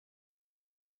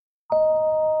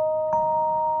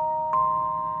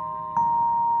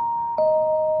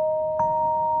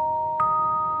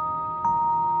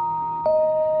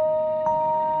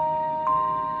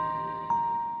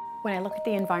When I look at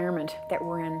the environment that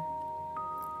we're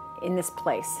in this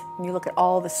place, and you look at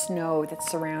all the snow that's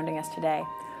surrounding us today,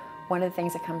 one of the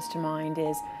things that comes to mind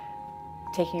is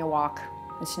taking a walk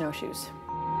in snowshoes.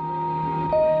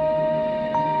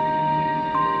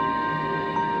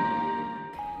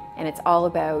 And it's all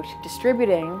about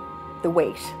distributing the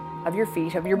weight of your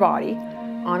feet, of your body,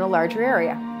 on a larger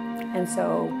area. And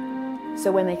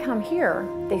so when they come here,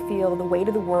 they feel the weight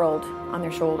of the world on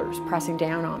their shoulders, pressing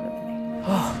down on them.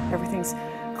 And everything's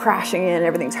crashing in,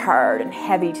 everything's hard and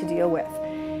heavy to deal with.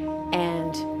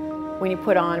 And when you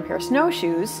put on a pair of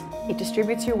snowshoes, it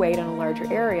distributes your weight on a larger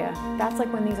area. That's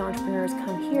like when these entrepreneurs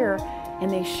come here and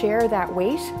they share that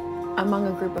weight among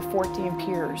a group of 14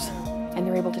 peers. And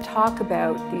they're able to talk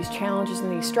about these challenges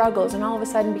and these struggles, and all of a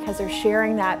sudden, because they're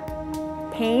sharing that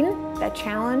pain, that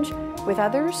challenge with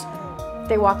others,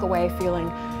 they walk away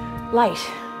feeling light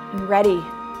and ready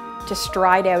to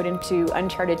stride out into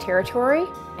uncharted territory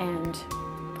and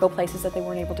go places that they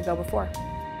weren't able to go before.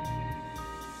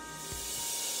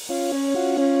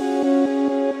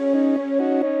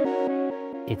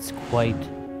 It's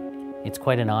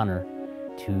quite an honor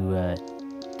to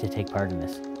take part in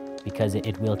this, because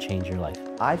it will change your life.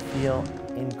 I feel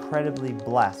incredibly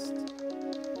blessed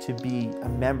to be a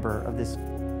member of this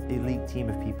elite team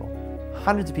of people.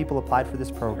 Hundreds of people applied for this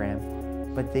program,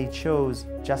 but they chose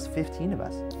just 15 of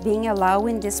us. Being allowed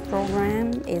in this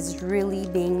program is really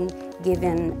being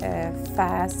given a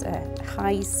fast,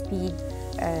 high-speed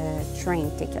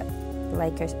train ticket,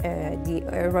 like the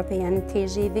European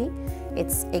TGV.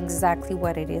 It's exactly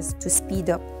what it is to speed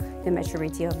up the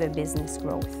maturity of the business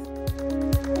growth.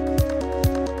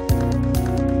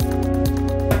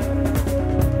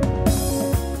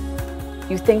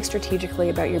 You think strategically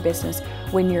about your business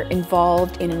when you're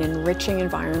involved in an enriching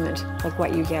environment like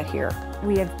what you get here.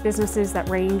 We have businesses that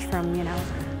range from,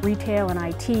 retail and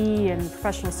IT and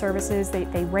professional services. They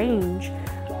range,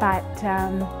 but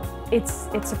it's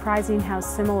surprising how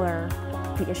similar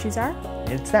the issues are.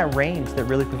 It's that range that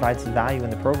really provides the value in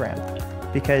the program,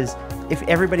 because if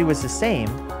everybody was the same,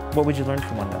 what would you learn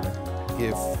from one another?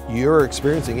 If you're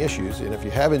experiencing issues, and if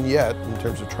you haven't yet in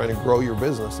terms of trying to grow your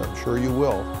business, I'm sure you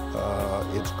will,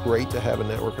 it's great to have a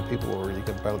network of people where you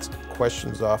can bounce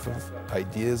questions off of,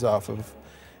 ideas off of,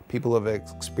 people who have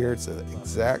experienced the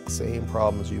exact same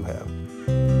problems you have.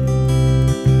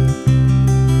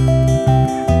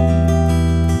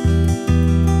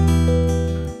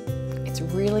 It's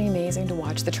really amazing to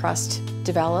watch the trust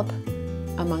develop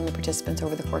among the participants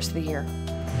over the course of the year.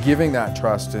 Giving that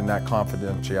trust and that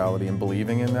confidentiality and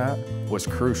believing in that was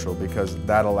crucial, because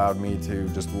that allowed me to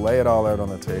just lay it all out on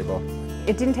the table.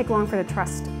 It didn't take long for the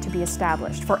trust to be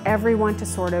established, for everyone to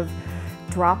sort of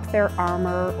drop their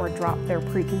armor or drop their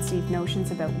preconceived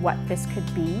notions about what this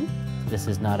could be. This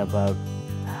is not about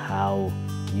how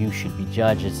you should be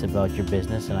judged, it's about your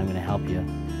business, and I'm going to help you.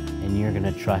 And you're going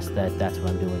to trust that that's what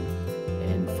I'm doing.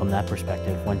 And from that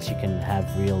perspective, once you can have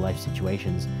real life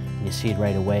situations, and you see it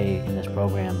right away in this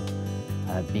program,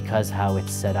 because how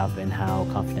it's set up and how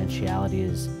confidentiality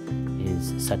is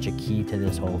such a key to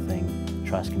this whole thing,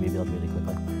 trust can be built really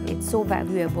quickly. It's so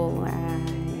valuable.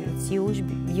 It's huge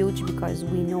because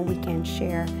we know we can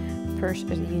share,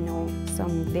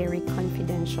 some very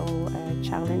confidential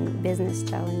business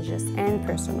challenges and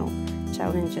personal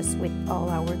challenges with all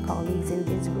our colleagues in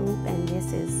this group, and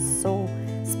this is so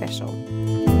special.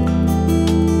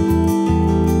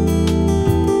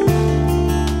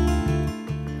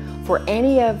 For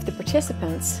any of the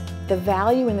participants, the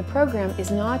value in the program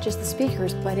is not just the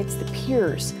speakers, but it's the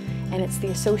peers, and it's the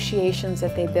associations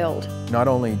that they build. Not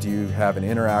only do you have an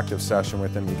interactive session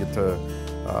with them, you get to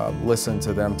listen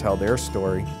to them tell their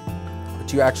story,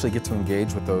 but you actually get to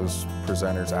engage with those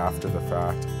presenters after the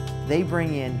fact. They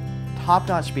bring in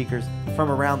top-notch speakers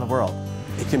from around the world.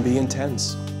 It can be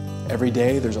intense. Every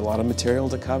day there's a lot of material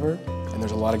to cover, and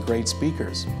there's a lot of great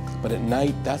speakers. But at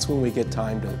night, that's when we get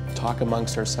time to talk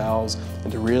amongst ourselves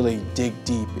and to really dig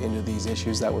deep into these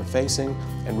issues that we're facing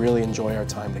and really enjoy our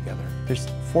time together. There's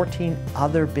 14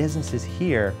 other businesses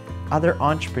here, other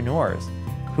entrepreneurs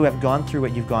who have gone through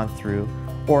what you've gone through,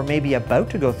 or maybe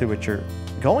about to go through what you're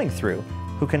going through,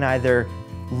 who can either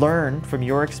learn from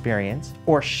your experience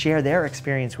or share their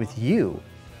experience with you.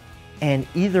 And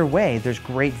either way, there's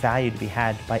great value to be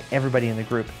had by everybody in the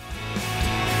group.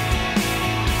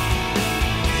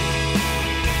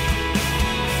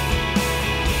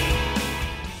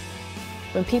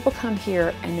 When people come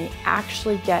here and they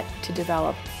actually get to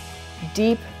develop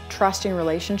deep, trusting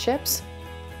relationships,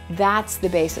 that's the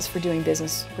basis for doing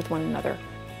business with one another.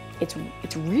 It's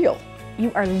real.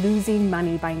 You are losing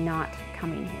money by not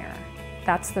coming here.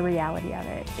 That's the reality of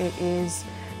it. It is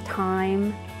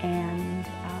time and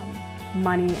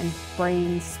money and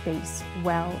brain space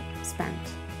well spent.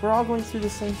 We're all going through the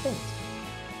same things.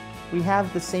 We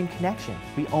have the same connection.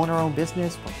 We own our own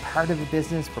business, we're part of a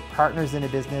business, we're partners in a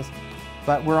business,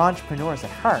 but we're entrepreneurs at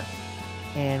heart,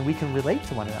 and we can relate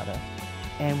to one another,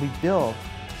 and we build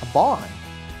a bond,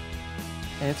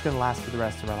 and it's going to last for the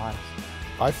rest of our lives.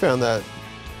 I found that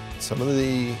some of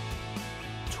the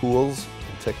tools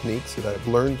and techniques that I've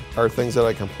learned are things that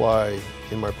I can apply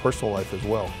in my personal life as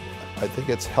well. I think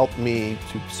it's helped me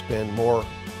to spend more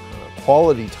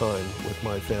quality time with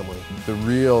my family. The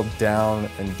real down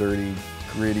and dirty,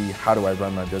 gritty, how do I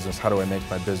run my business? How do I make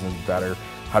my business better?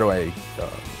 How do I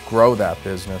grow that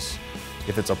business?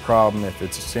 If it's a problem, if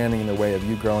it's standing in the way of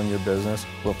you growing your business,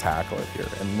 we'll tackle it here.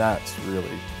 And that's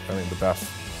really, the best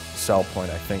sell point,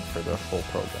 I think, for the whole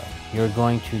program. You're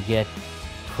going to get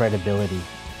credibility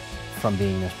from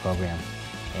being in this program,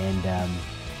 and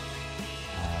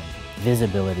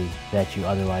visibility that you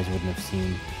otherwise wouldn't have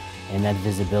seen. And that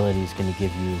visibility is going to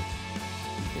give you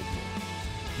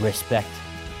respect.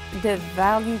 The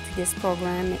value to this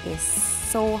program is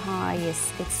so high,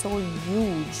 it's so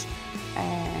huge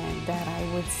that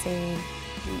I would say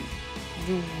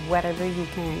do whatever you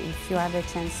can. If you have a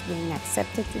chance being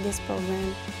accepted to this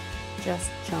program,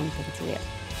 just jump into it.